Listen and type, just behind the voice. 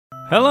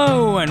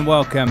Hello and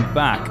welcome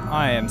back.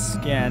 I am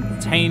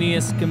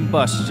Scantaneous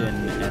Combustion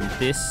and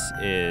this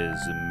is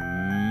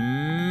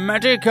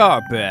Magic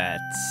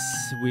Carpet.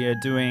 We are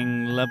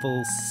doing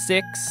level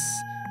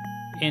 6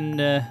 in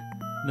the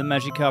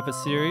Magic Carpet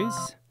series.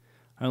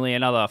 Only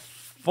another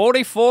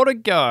 44 to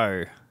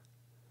go.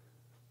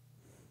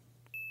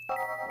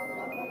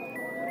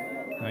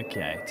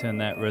 Okay, turn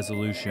that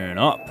resolution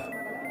up.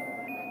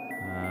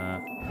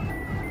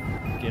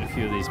 Get a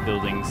few of these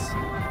buildings.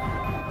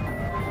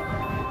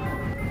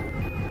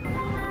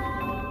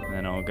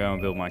 Then I'll go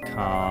and build my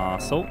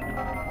castle.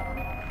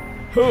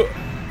 There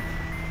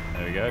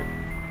we go.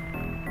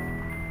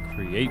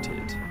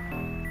 Created.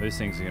 Those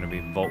things are going to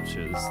be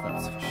vultures,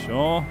 that's for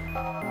sure.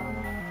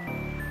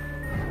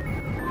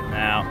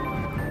 Now,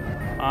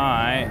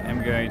 I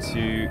am going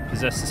to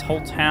possess this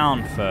whole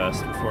town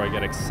first before I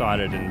get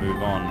excited and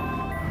move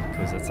on,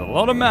 because that's a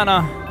lot of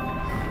mana.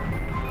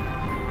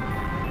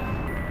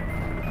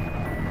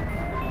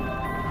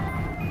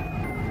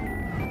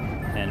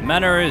 And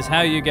mana is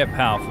how you get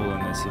powerful in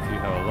this if you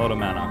have a lot of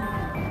mana.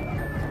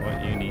 That's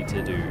what you need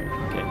to do.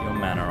 Get your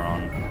mana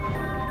on.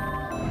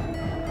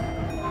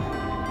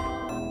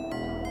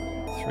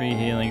 3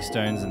 healing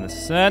stones in the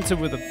center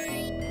with a...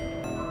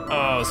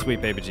 Oh,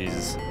 sweet baby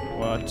Jesus.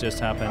 What just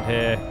happened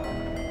here?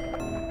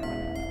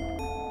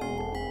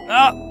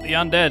 Ah, the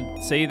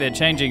undead. See, they're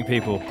changing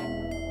people.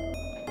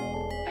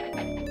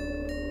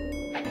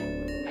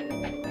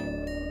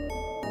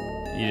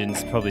 You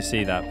didn't probably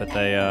see that, but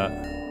they are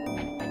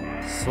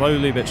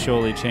slowly but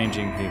surely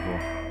changing people.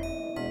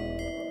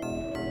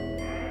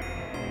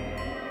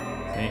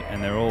 See,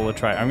 and they're all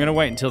attracted. I'm going to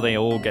wait until they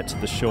all get to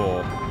the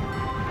shore.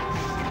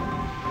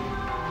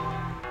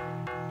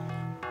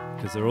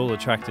 Because they're all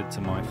attracted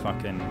to my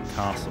fucking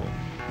castle.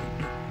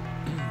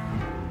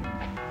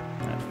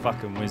 That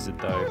fucking wizard,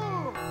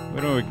 though.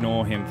 We're going to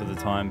ignore him for the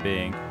time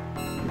being.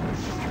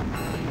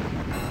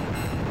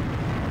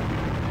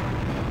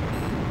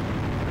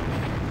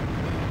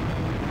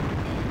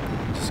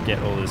 Just get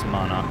all this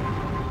mana.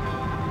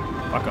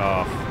 Fuck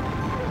off.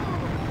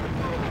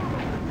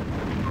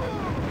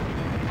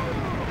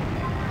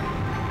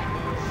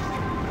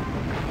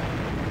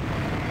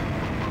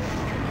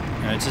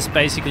 It's just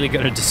basically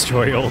got to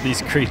destroy all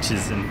these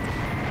creatures and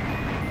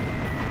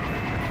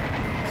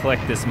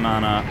collect this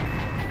mana.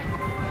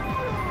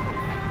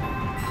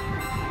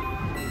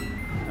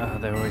 Oh,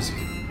 they're always...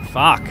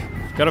 Fuck!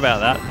 Forgot about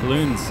that.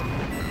 Balloons.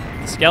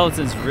 The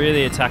skeletons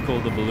really attack all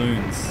the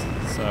balloons.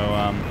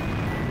 So,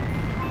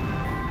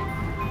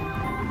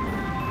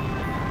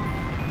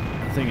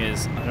 the thing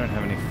is, I don't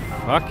have any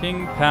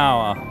fucking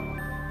power.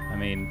 I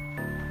mean,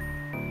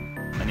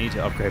 I need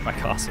to upgrade my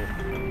castle.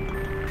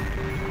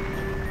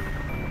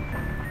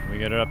 We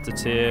get it up to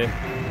tier...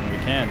 We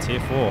can, tier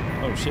 4.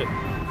 Oh shit.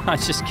 I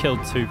just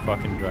killed 2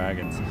 fucking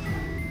dragons.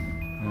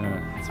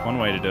 It's one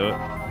way to do it.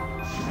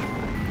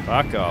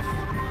 Fuck off.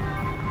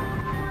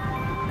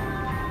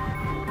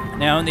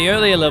 Now, in the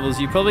earlier levels,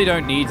 you probably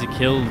don't need to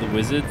kill the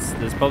wizards.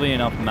 There's probably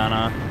enough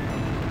mana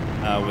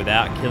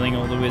without killing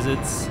all the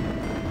wizards.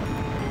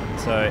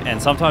 So,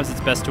 and sometimes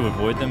it's best to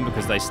avoid them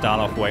because they start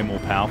off way more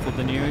powerful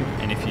than you,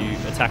 and if you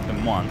attack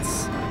them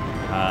once,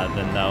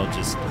 then they'll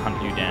just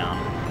hunt you down.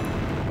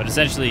 But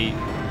essentially,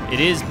 it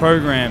is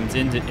programmed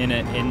into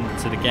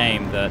the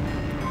game that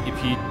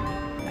if you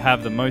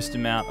have the most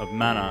amount of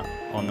mana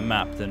on the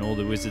map, then all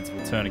the wizards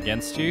will turn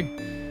against you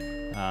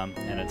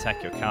and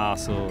attack your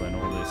castle and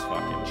all this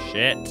fucking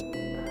shit.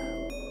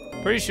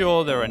 Pretty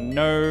sure there are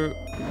no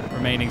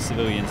remaining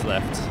civilians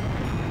left.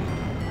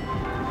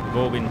 They've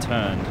all been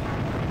turned.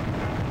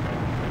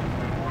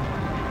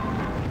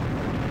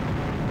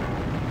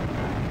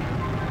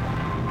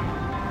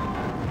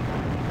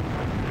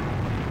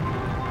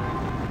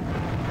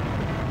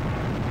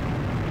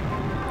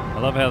 I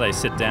love how they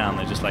sit down,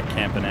 they're just like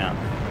camping out.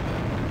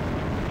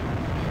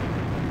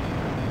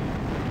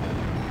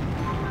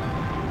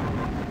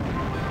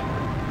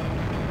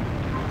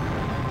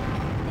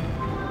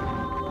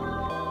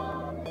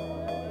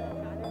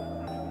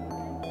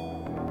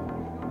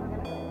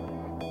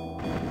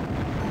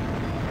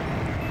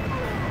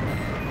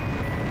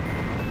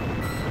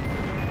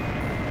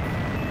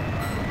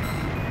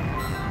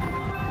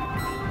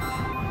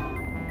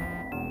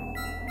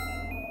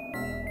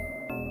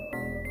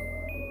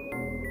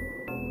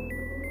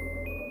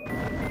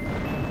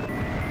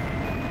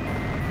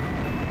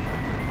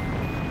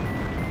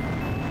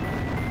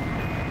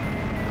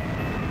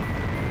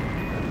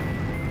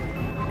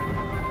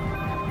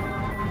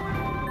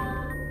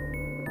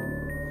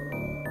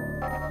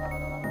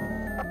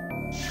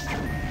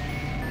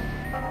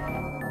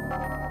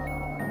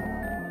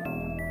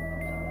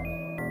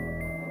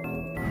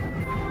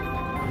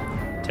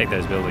 Take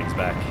those buildings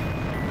back.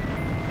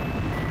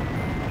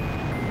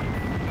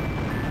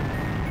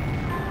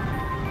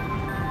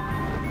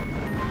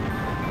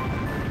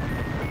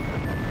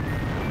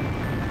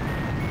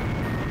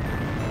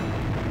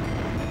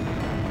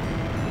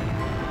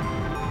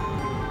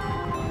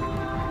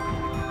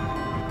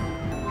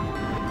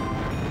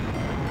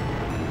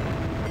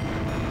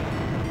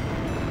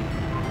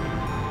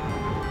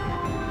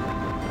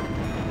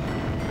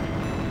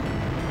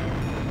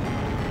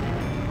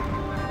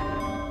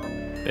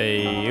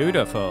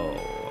 Beautiful.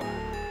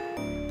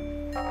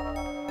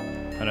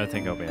 I don't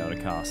think I'll be able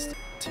to cast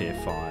tier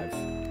 5.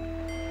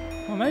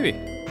 Well, maybe.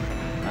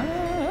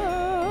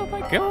 Oh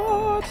my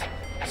god.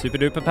 Super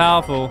duper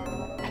powerful.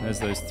 There's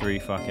those 3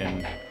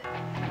 fucking...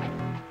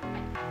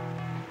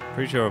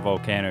 Pretty sure a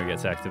volcano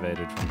gets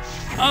activated from...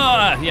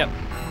 Ah, yep.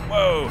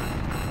 Whoa.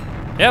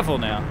 Careful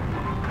now.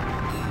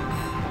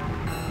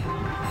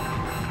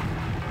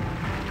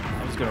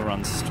 I'm just gonna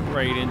run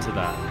straight into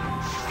that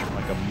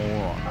like a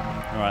moron.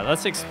 Alright,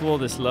 let's explore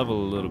this level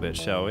a little bit,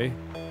 shall we?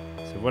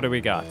 So what do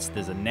we got?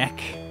 There's a neck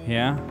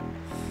here.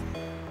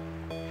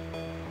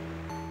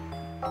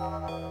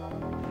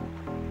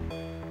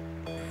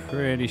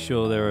 Pretty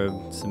sure there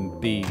are some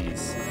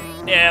bees.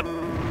 Yep.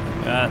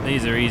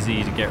 These are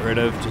easy to get rid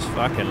of. Just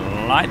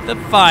fucking light the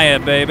fire,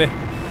 baby.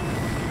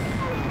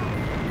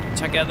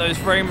 Check out those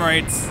frame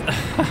rates.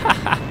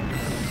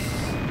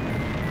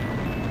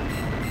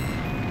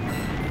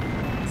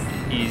 It's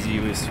the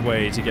easiest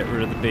way to get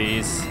rid of the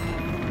bees.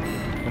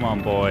 Come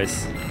on,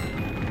 boys.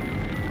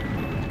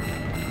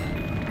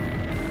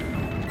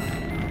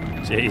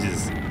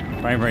 Jesus.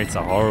 Frame rates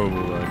are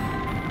horrible, though.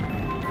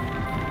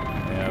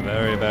 Yeah,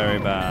 very, very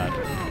bad.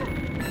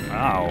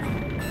 Wow.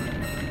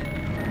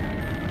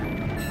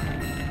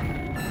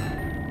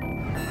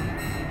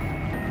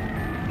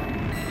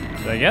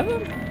 Did I get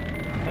them? I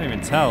can't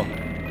even tell.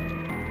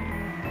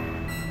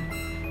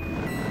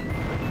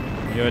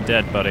 You're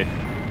dead, buddy.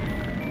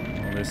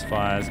 Well, this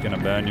fire's gonna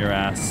burn your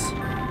ass.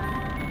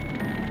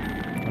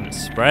 And it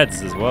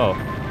spreads as well.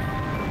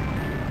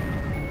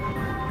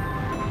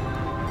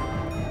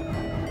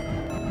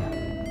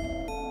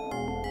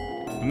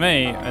 For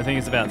me, I think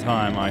it's about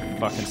time I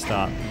fucking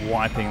start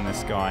wiping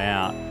this guy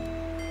out.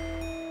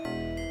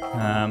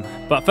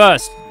 But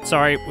first,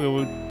 sorry, we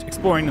were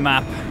exploring the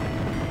map.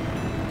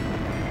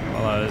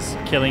 While I was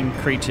killing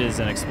creatures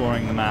and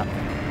exploring the map.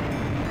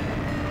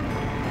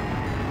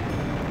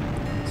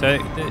 So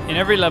in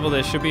every level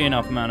there should be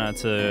enough mana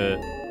to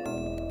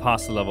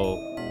pass the level.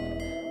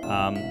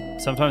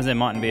 Sometimes there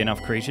mightn't be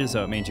enough creatures,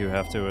 so it means you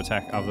have to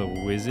attack other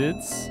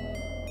wizards.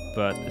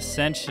 But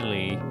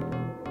essentially,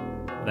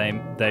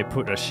 they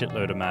put a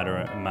shitload of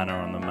mana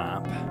on the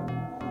map.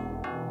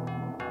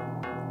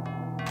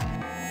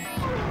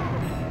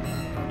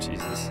 Oh,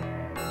 Jesus.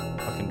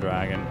 Fucking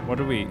dragon. What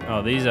are we...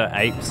 Oh, these are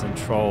apes and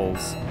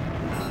trolls.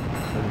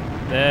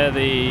 They're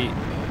the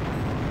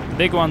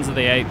big ones are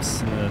the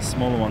apes and the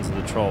smaller ones are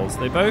the trolls.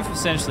 They both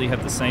essentially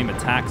have the same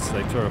attacks.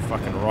 They throw a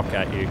fucking rock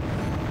at you.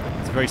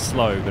 It's very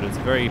slow, but it's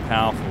very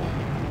powerful.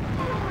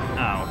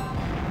 Ow.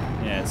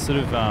 Yeah, it sort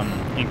of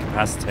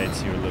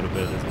incapacitates you a little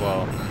bit as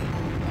well.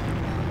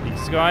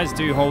 These guys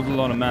do hold a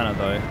lot of mana,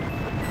 though.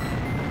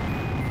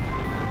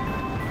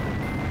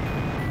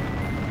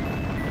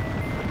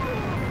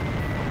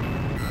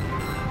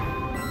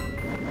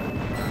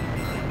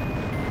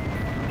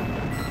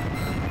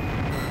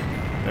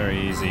 Very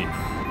easy.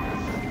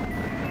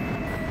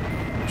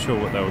 Not sure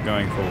what they were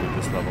going for with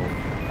this level.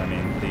 I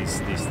mean, these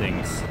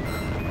things.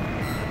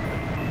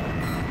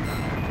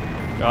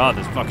 God,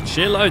 there's fucking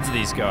shitloads of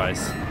these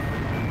guys.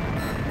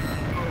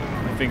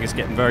 My finger's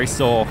getting very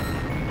sore.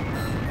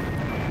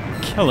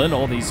 Killing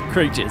all these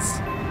creatures.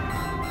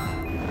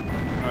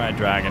 Alright,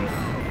 dragon.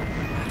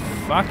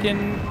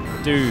 Fucking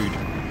dude.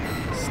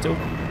 Still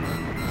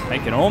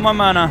taking all my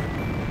mana.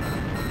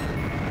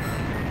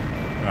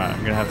 Right,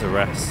 I'm gonna have to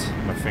rest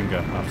my finger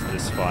after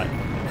this fight.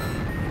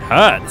 It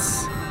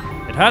hurts!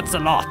 It hurts a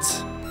lot!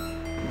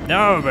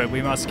 No, but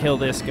we must kill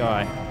this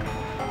guy.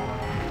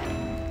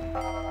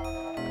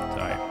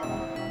 Sorry.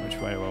 Which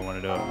way do I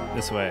want to do it?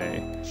 This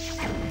way.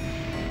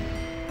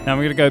 Now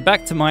I'm gonna go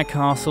back to my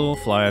castle,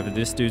 fly over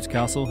this dude's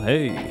castle.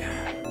 Hey!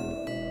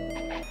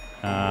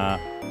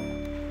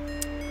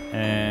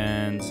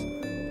 And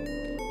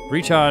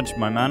recharge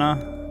my mana,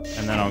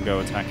 and then I'll go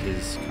attack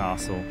his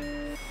castle.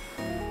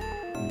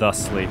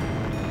 Thusly.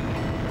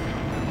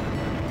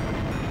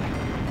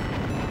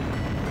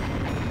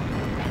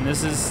 And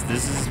this is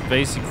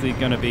basically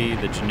going to be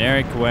the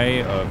generic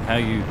way of how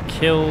you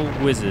kill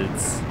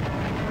wizards.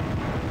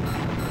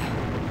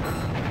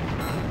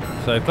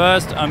 So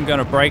first I'm going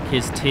to break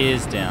his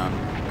tiers down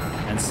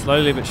and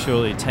slowly but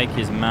surely take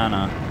his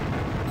mana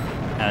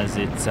as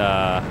it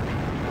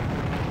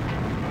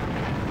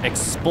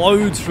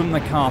explodes from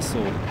the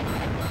castle.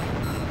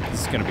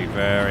 This is going to be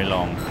very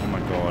long. Oh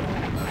my god.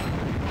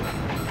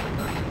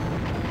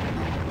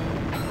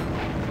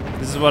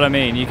 This is what I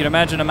mean. You can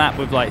imagine a map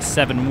with like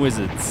 7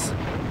 wizards,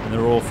 and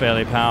they're all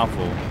fairly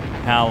powerful.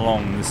 How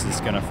long this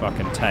is gonna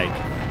fucking take.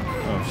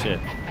 Oh shit.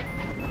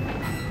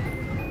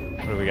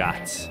 What do we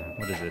got?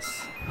 What is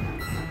this?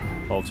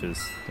 Vultures.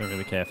 Don't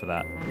really care for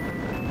that.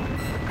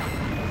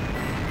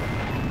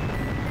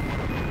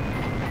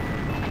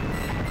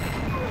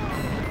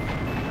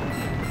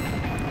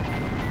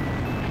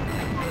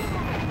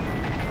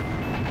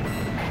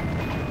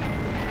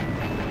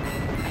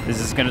 This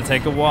is gonna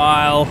take a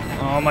while.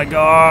 Oh my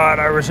god,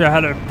 I wish I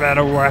had a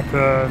better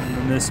weapon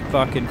than this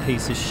fucking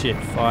piece of shit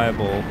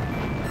fireball.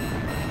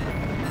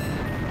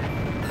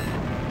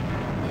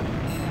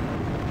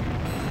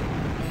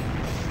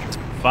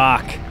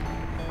 Fuck.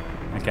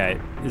 Okay,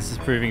 this is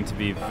proving to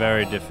be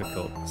very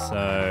difficult.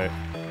 So,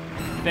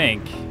 I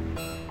think...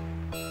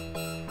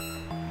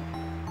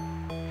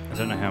 I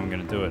don't know how I'm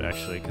going to do it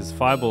actually, because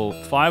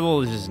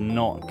Fireball is just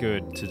not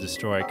good to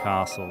destroy a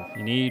castle.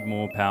 You need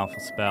more powerful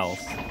spells.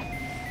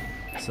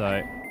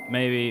 So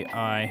maybe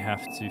I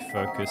have to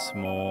focus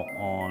more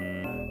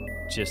on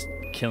just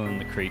killing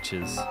the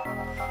creatures.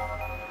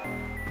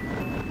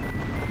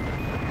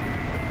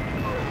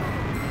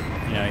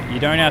 You know, you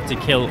don't have to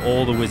kill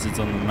all the wizards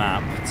on the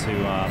map to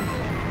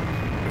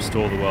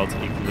restore the world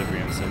to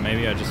equilibrium. So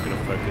maybe I just got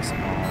to focus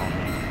on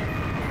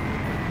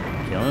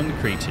killing the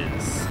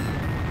creatures.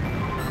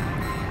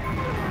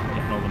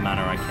 All the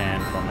mana I can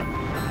from it,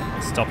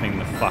 stopping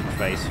the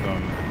fuckface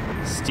from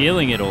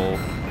stealing it all.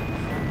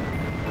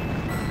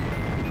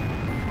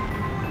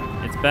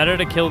 It's better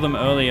to kill them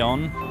early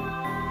on.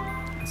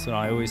 That's what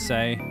I always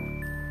say.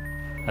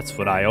 That's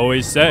what I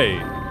always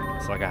say.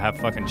 It's like I have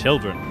fucking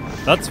children.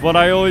 That's what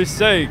I always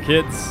say,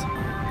 kids.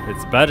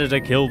 It's better to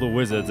kill the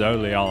wizards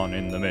early on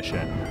in the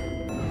mission.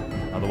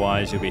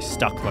 Otherwise you'll be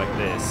stuck like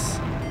this.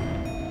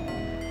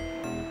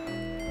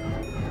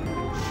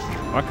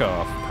 Fuck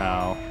off,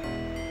 pal.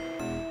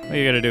 All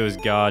you gotta do is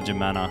guard your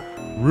mana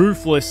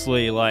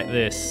ruthlessly like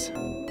this,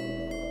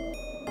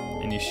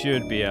 and you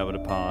should be able to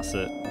pass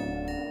it.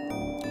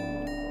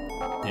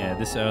 Yeah,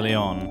 this early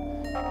on,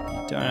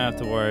 you don't have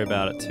to worry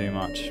about it too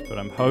much, but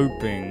I'm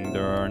hoping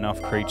there are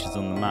enough creatures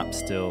on the map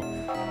still,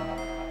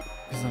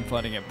 because I'm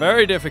finding it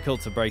very difficult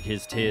to break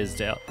his tiers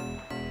down.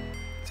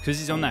 It's because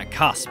he's on that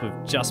cusp of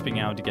just being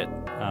able to get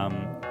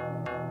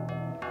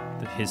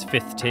his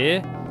 5th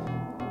tier,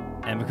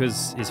 and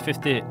because his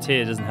 5th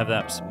tier doesn't have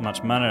that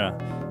much mana,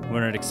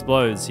 when it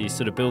explodes, he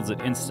sort of builds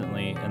it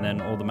instantly, and then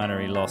all the mana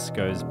he lost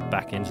goes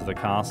back into the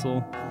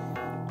castle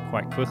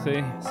quite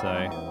quickly, so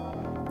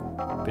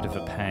a bit of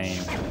a pain.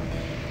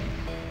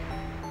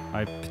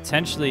 I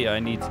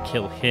need to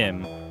kill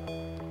him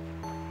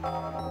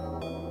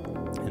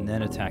and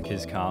then attack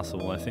his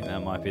castle. I think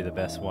that might be the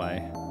best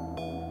way.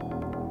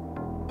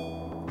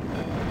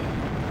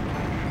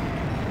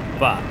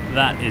 But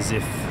that is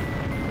if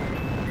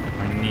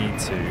I need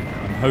to.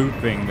 I'm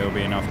hoping there'll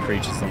be enough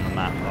creatures on the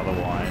map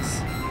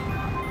otherwise.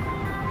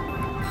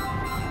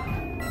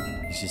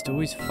 He's just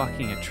always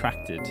fucking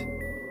attracted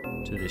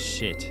to this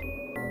shit.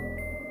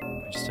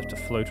 I just have to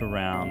float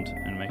around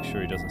and make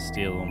sure he doesn't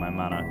steal all my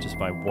mana just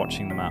by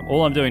watching the map.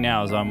 All I'm doing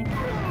now is I'm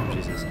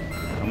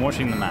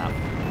watching the map.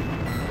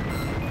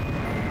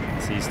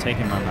 See, he's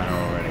taking my mana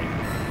already.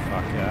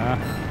 Fucker.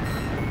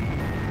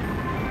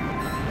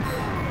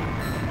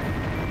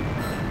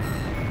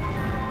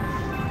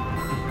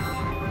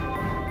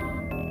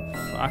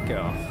 Fuck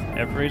off.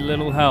 Every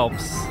little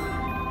helps.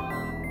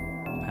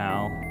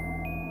 Pal.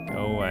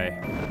 Go away.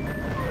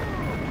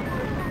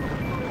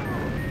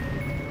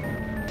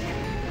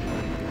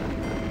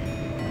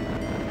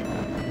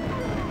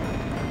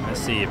 I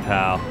see you,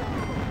 pal.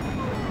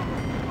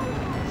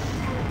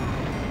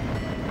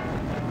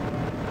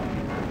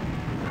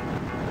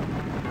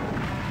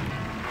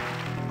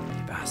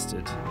 You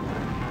bastard.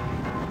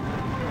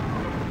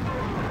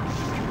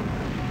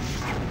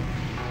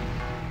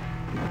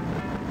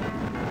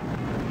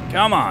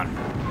 Come on.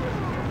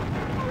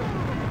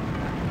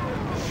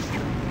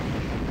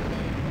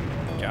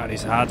 God,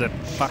 he's hard to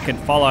fucking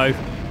follow.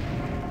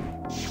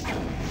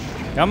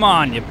 Come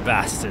on, you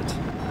bastard.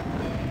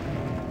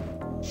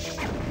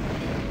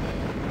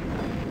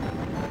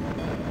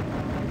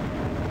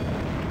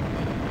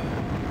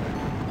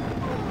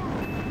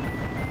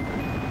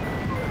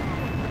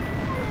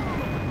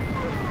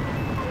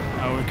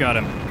 Oh, we've got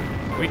him.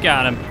 We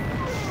got him.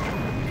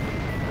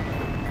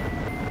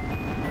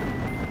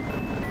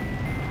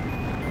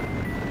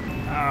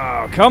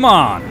 Oh, come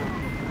on.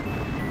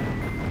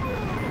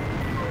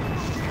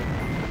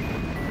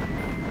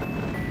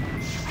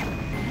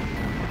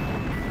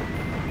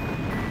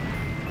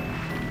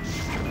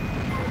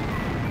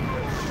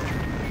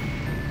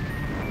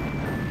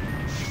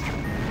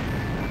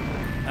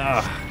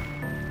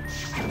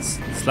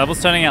 This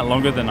level's turning out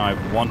longer than I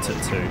want it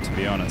to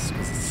be honest,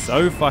 because it's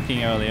so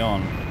fucking early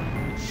on.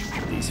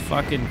 These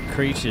fucking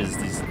creatures,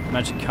 these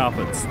magic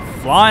carpets,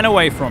 flying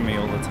away from me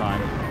all the time.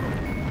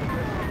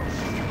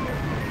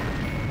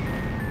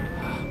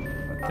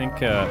 I think,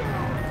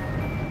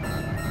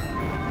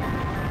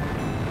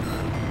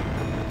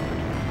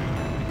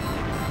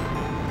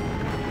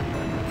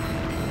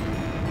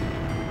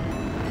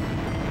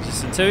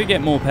 just until you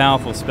get more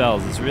powerful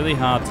spells, it's really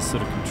hard to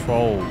sort of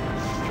control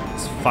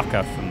this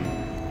fucker from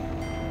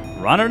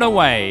running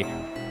away.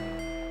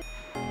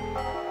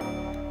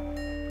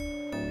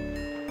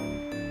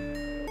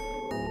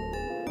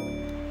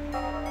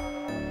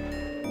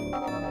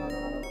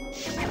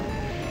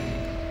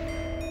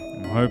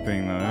 I'm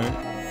hoping though.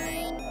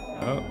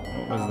 Oh,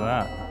 what was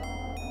that?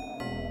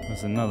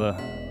 There's another.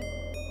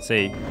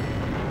 See,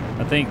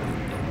 I think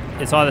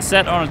it's either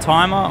set on a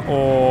timer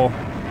or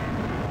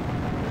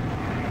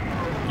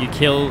you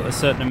kill a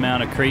certain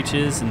amount of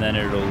creatures and then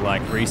it'll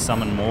like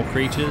resummon more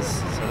creatures.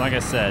 So like I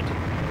said,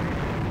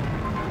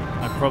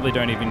 I probably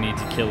don't even need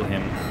to kill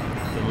him.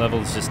 The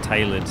level's just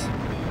tailored. To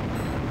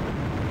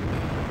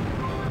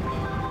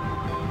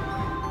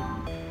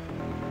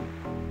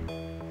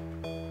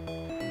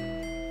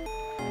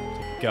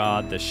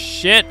guard the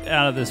shit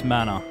out of this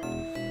mana.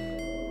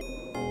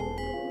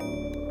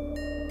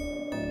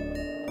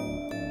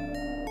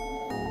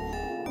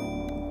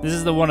 This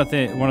is one of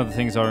the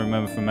things I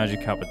remember from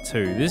Magic Carpet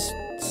 2. This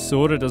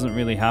sort of doesn't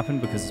really happen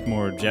because it's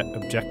more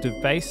objective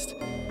based,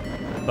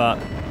 but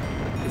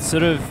it's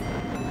sort of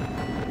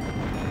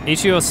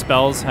each of your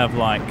spells have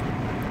like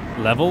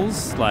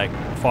levels. Like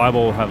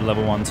Fireball will have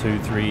level 1, 2,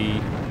 3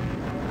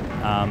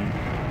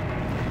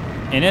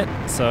 in it.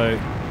 So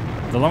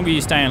the longer you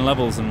stay in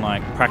levels and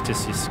like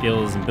practice your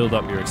skills and build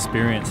up your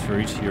experience for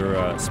each of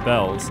your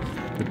spells,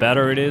 the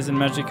better it is in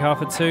Magic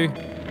Carpet 2.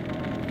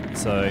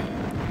 So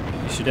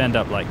you should end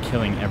up like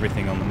killing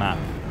everything on the map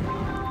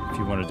if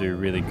you want to do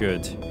really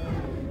good.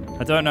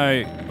 I don't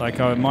know,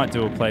 like I might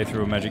do a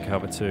playthrough of Magic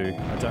Carpet 2.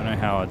 I don't know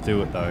how I'd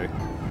do it though.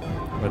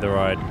 Whether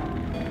I'd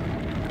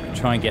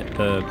try and get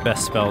the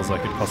best spells I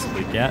could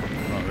possibly get.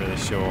 I'm not really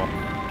sure.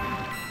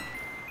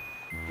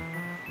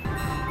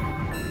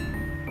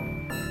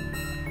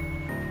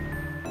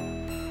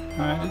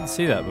 Oh, I didn't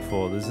see that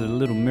before. There's a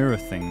little mirror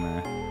thing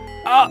there.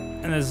 Ah!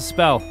 And there's a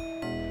spell.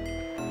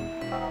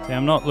 See,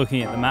 I'm not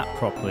looking at the map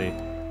properly.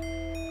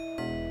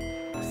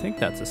 I think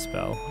that's a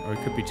spell, or it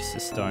could be just a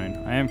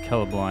stone. I am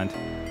colorblind.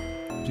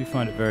 I do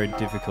find it very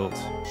difficult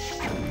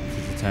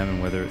to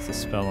determine whether it's a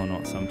spell or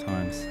not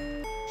sometimes.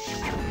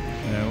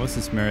 What's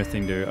this mirror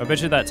thing do? I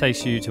bet you that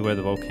takes you to where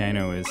the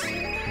volcano is.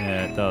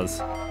 Yeah, it does.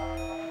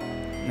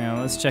 Now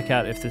let's check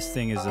out if this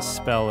thing is a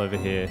spell over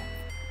here.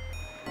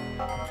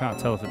 I can't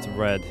tell if it's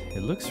red.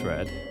 It looks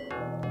red.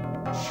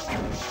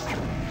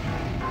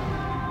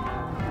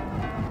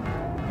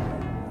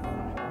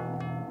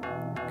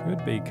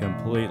 Could be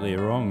completely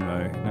wrong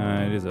though.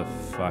 No, it is a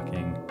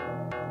fucking...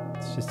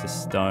 It's just a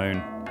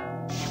stone.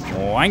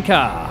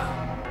 Wanker!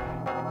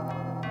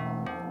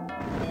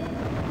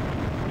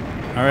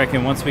 I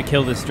reckon once we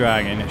kill this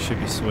dragon, it should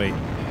be sweet.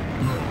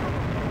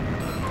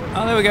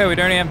 Oh, there we go. We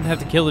don't even have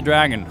to kill the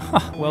dragon.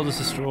 Well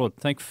destroyed.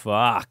 Thank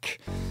fuck.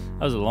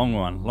 That was a long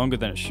one. Longer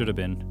than it should have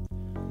been.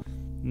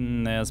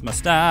 There's my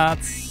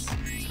stats.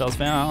 Spells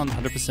found,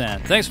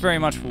 100%. Thanks very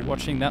much for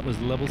watching. That was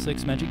level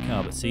 6 Magic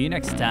Carpet. See you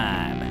next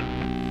time.